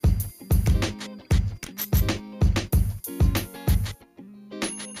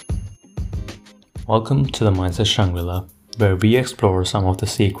Welcome to the Mindset Shangri-La, where we explore some of the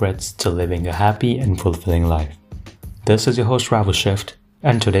secrets to living a happy and fulfilling life. This is your host Rahul Shift,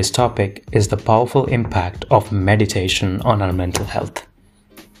 and today's topic is the powerful impact of meditation on our mental health.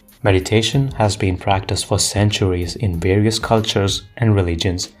 Meditation has been practiced for centuries in various cultures and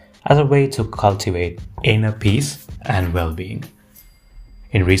religions as a way to cultivate inner peace and well-being.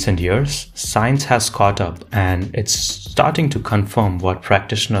 In recent years, science has caught up and it's starting to confirm what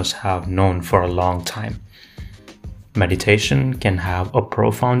practitioners have known for a long time. Meditation can have a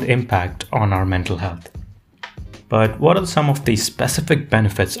profound impact on our mental health. But what are some of the specific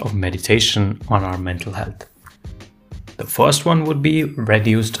benefits of meditation on our mental health? The first one would be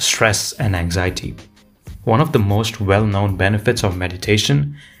reduced stress and anxiety. One of the most well-known benefits of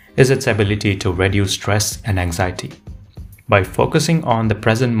meditation is its ability to reduce stress and anxiety. By focusing on the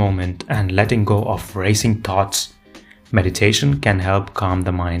present moment and letting go of racing thoughts, meditation can help calm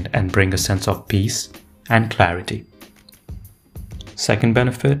the mind and bring a sense of peace and clarity. Second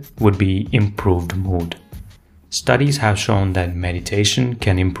benefit would be improved mood. Studies have shown that meditation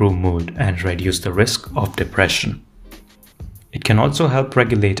can improve mood and reduce the risk of depression. It can also help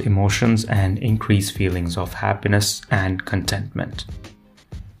regulate emotions and increase feelings of happiness and contentment.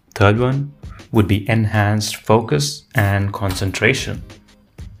 Third one would be enhanced focus and concentration.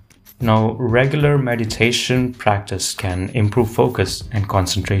 Now, regular meditation practice can improve focus and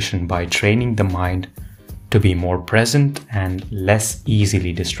concentration by training the mind to be more present and less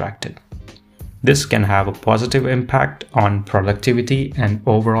easily distracted. This can have a positive impact on productivity and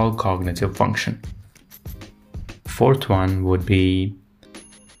overall cognitive function. Fourth one would be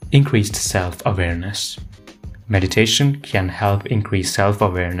increased self-awareness. Meditation can help increase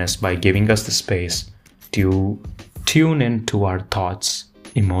self-awareness by giving us the space to tune into our thoughts,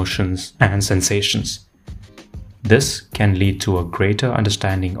 emotions, and sensations. This can lead to a greater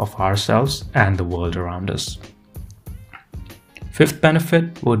understanding of ourselves and the world around us. Fifth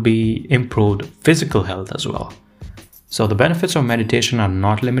benefit would be improved physical health as well. So the benefits of meditation are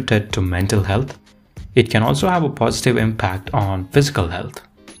not limited to mental health. It can also have a positive impact on physical health.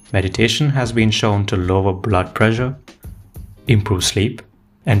 Meditation has been shown to lower blood pressure, improve sleep,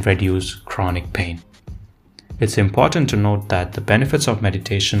 and reduce chronic pain. It's important to note that the benefits of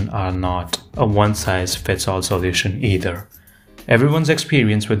meditation are not a one-size-fits-all solution either. Everyone's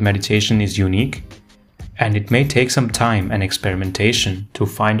experience with meditation is unique, and it may take some time and experimentation to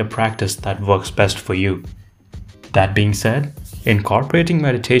find a practice that works best for you. That being said, incorporating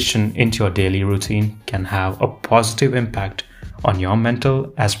meditation into your daily routine can have a positive impact on your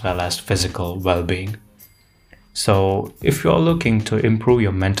mental as well as physical well-being. So, if you're looking to improve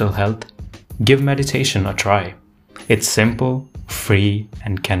your mental health, give meditation a try. It's simple, free,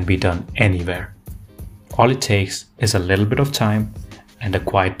 and can be done anywhere. All it takes is a little bit of time and a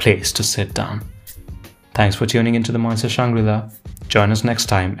quiet place to sit down. Thanks for tuning into the Mindset Shangri-La. Join us next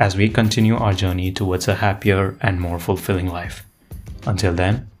time as we continue our journey towards a happier and more fulfilling life. Until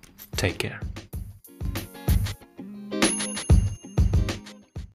then, take care.